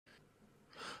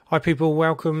Hi people,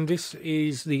 welcome. This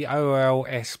is the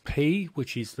OLSP,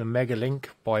 which is the Megalink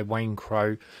by Wayne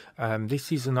Crow.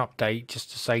 This is an update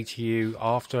just to say to you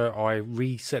after I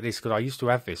reset this, because I used to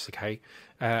have this, okay?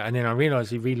 And then I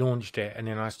realized he relaunched it, and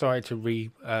then I started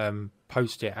to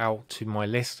post it out to my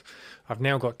list. I've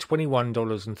now got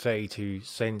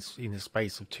 $21.32 in the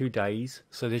space of 2 days.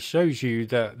 So this shows you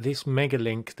that this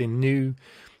Megalink, the new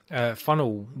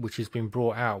funnel which has been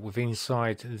brought out with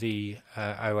inside the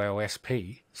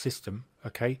OLSP system,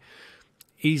 okay,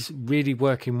 is really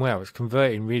working well. It's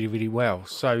converting really well.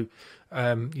 So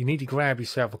you need to grab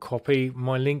yourself a copy.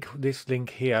 My link, this link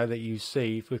here that you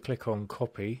see, if we click on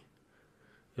copy,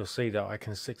 you'll see that I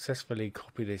can successfully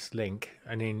copy this link.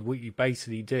 And then what you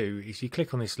basically do is you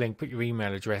click on this link, put your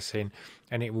email address in,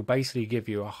 and it will basically give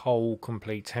you a whole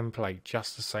complete template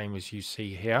just the same as you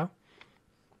see here.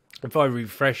 If I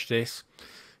refresh this,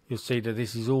 you'll see that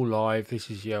this is all live.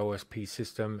 This is the OLSP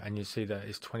system, and you'll see that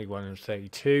it's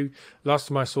 21.32. Last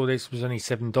time I saw this was only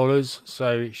 $7,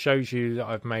 so it shows you that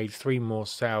I've made 3 more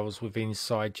sales within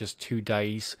inside just 2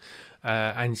 days,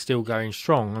 and still going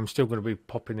strong. I'm still going to be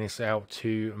popping this out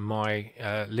to my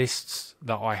lists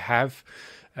that I have.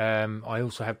 I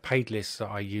also have paid lists that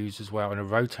I use as well, and a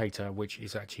rotator which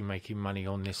is actually making money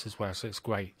on this as well, so it's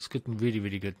great. It's good,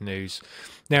 really good news.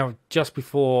 Now, just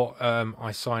before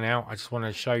I sign out, I just want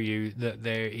to show you that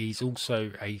there is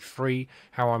also a free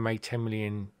How I Made $10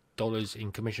 Million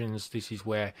in Commissions. This is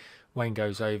where Wayne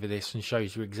goes over this and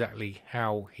shows you exactly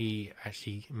how he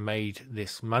actually made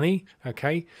this money,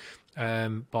 okay,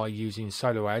 by using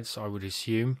solo ads, I would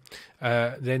assume.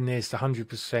 Then there's the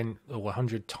 100% or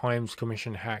 100 times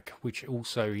commission hack, which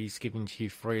also he's giving to you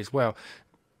free as well.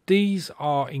 These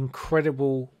are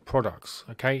incredible products,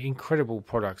 okay, incredible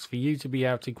products. For you to be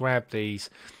able to grab these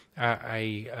at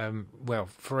a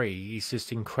free is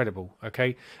just incredible,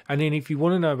 okay? And then if you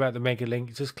want to know about the mega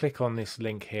link, just click on this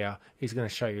link here. It's going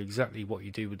to show you exactly what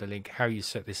you do with the link, how you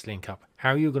set this link up,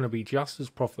 how you're going to be just as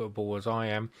profitable as I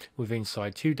am within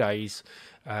inside 2 days.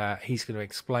 He's going to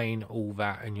explain all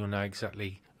that, and you'll know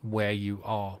exactly where you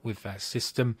are with that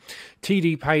system.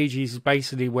 TD pages is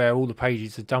basically where all the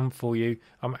pages are done for you.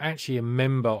 I'm actually a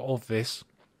member of this,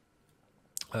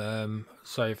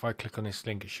 so if I click on this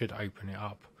link, it should open it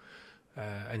up.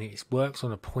 And it works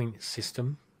on a point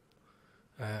system,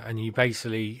 and you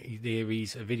basically, there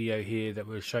is a video here that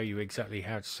will show you exactly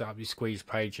how to set up your squeeze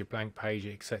page, your blank page,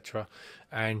 etc.,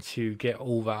 and to get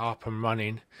all that up and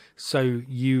running, so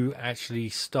you actually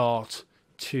start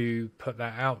to put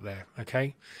that out there,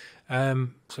 okay? So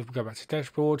if we go back to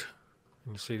dashboard,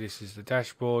 you can see this is the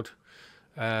dashboard.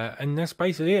 And that's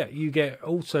basically it. You get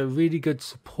also really good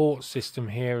support system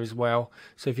here as well,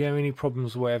 so if you have any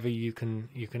problems or whatever, you can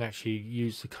actually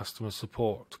use the customer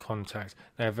support contact.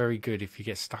 They're very good if you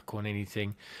get stuck on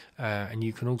anything, and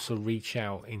you can also reach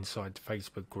out inside the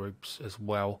Facebook groups as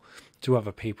well to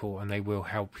other people, and they will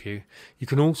help you. You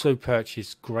can also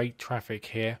purchase great traffic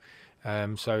here.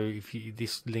 So if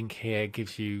this link here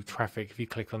gives you traffic, if you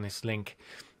click on this link,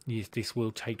 this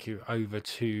will take you over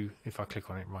to, if I click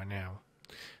on it right now,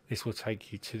 this will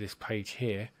take you to this page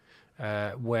here,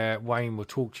 where Wayne will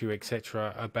talk to you,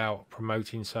 etc., about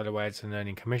promoting solo ads and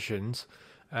earning commissions.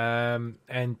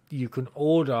 And you can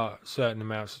order certain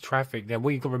amounts of traffic. Now, what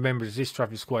you've got to remember is this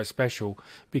traffic is quite special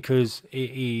because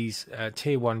it is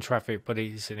tier 1 traffic, but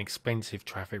it is an expensive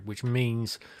traffic, which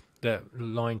means that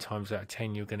 9 times out of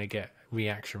 10 you're going to get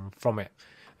reaction from it.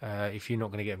 If you're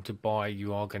not going to get them to buy,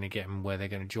 you are going to get them where they're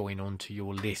going to join onto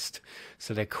your list.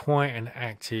 So they're quite an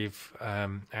active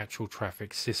actual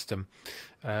traffic system,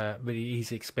 but it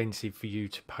is expensive for you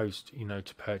to post,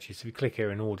 to purchase. If you click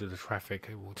here and order the traffic,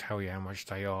 it will tell you how much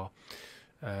they are,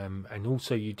 and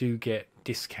also you do get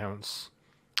discounts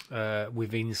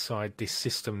within inside this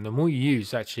system. The more you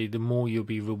use, actually, the more you'll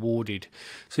be rewarded.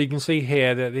 So you can see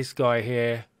here that this guy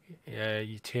here,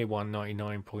 your tier 1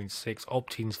 99.6,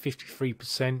 opt-ins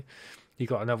 53%. You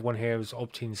got another one here is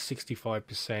opt-in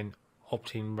 65%,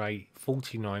 opt-in rate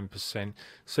 49%.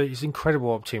 So it's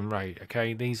incredible opt-in rate,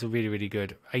 okay? These are really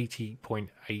good.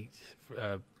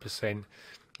 80.8%.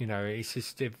 It's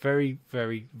just a very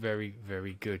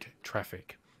good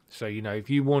traffic. So if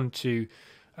you want to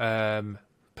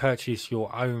purchase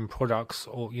your own products,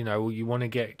 or you want to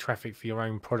get traffic for your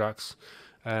own products,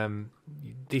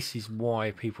 this is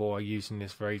why people are using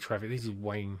this very traffic. This is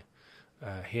Wayne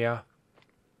here,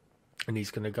 and he's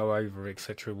going to go over,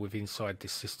 etc., with inside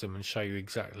this system and show you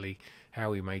exactly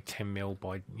how he made 10 mil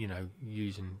by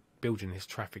building this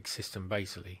traffic system.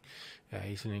 Basically,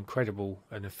 he's an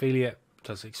affiliate,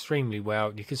 does extremely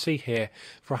well. You can see here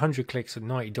for 100 clicks at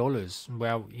 $90.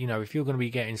 Well, you know, if you're going to be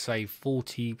getting, say,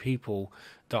 40 people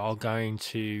that are going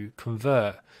to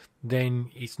convert, then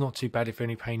it's not too bad if you're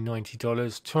only paying $90,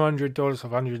 $200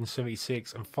 of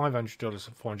 176, and $500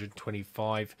 of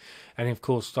 425. And of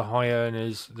course, the high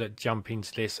earners that jump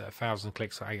into this at 1,000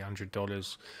 clicks at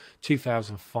 $800,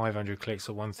 2,500 clicks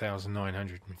at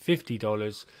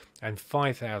 $1,950, and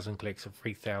 5,000 clicks at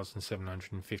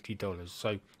 $3,750.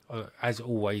 So as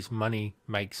always, money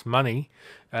makes money.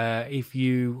 If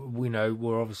you know,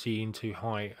 were obviously into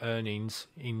high earnings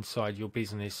inside your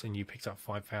business and you picked up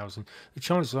 5,000, the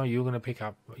chances are you're going to pick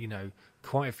up, you know,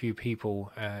 quite a few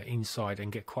people inside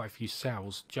and get quite a few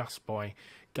sales just by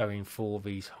going for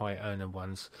these high earner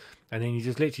ones. And then you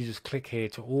just literally just click here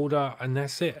to order, and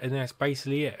that's it, and that's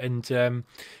basically it. And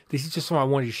this is just something I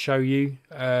wanted to show you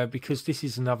because this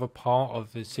is another part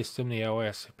of the system, the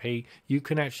OLSP. You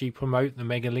can actually promote the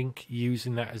Megalink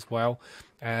using that as well,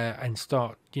 and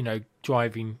start, you know,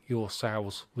 driving your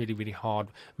sales really, really hard.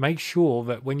 Make sure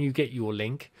that when you get your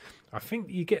link, I think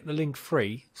you get the link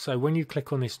free. So when you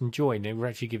click on this and join, it will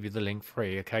actually give you the link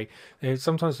free. Okay.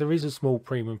 Sometimes there is a small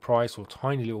premium price or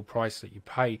tiny little price that you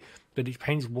pay, but it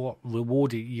depends what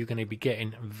reward you're going to be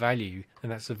getting value.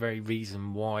 And that's the very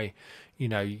reason why, you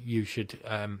know, you should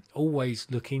always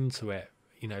look into it,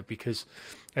 you know, because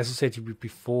as I said to you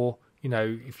before, you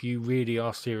know, if you really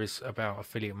are serious about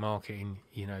affiliate marketing,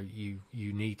 you know, you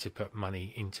need to put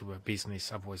money into a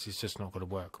business. Otherwise, it's just not going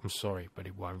to work. I'm sorry, but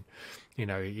it won't. You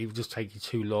know, it will just take you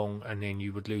too long, and then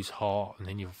you would lose heart, and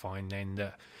then you'll find then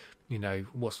that, you know,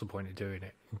 what's the point of doing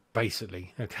it,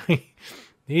 basically. Okay.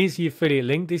 Here's the affiliate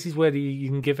link. This is where you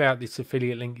can give out this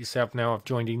affiliate link yourself. Now I've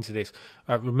joined into this.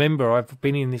 Remember, I've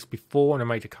been in this before, and I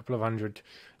made a couple of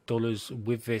 $100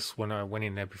 with this when I went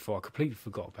in there before. I completely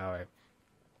forgot about it.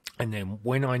 And then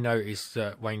when I noticed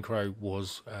that Wayne Crow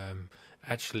was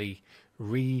actually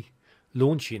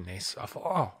relaunching this, I thought,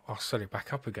 oh, I'll set it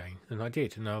back up again. And I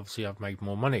did. And obviously I've made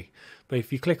more money. But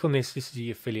if you click on this, this is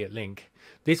the affiliate link.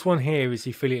 This one here is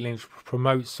the affiliate link to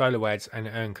promote solo ads and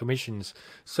earn commissions.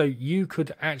 So you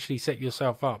could actually set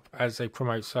yourself up as a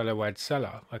promote solo ad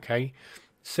seller, okay?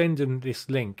 Send them this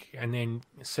link and then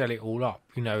sell it all up,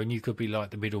 you know, and you could be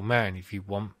like the middleman if you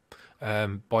want.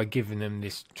 By giving them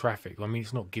this traffic. I mean,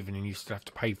 it's not giving them, you still have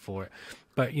to pay for it,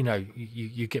 but you know,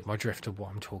 you get my drift of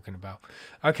what I'm talking about.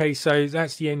 Okay, so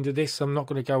that's the end of this. I'm not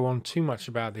going to go on too much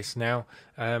about this now.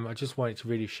 I just wanted to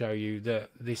really show you that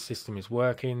this system is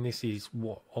working. This is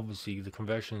what obviously the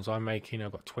conversions I'm making.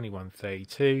 I've got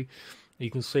 2132. You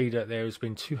can see that there has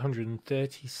been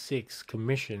 236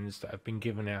 commissions that have been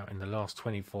given out in the last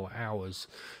 24 hours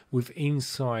with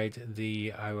inside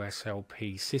the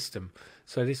OLSP system.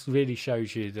 So this really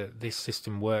shows you that this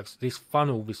system works. This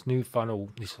funnel, this new funnel,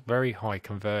 this very high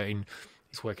converting,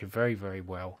 it's working very, very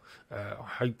well. I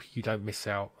hope you don't miss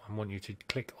out. I want you to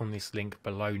click on this link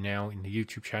below now in the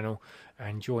YouTube channel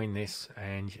and join this,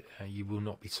 and you will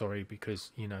not be sorry,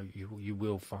 because you know you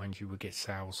will find you will get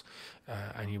sales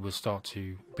and you will start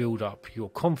to build up your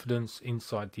confidence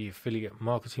inside the affiliate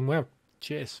marketing web.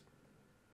 Cheers.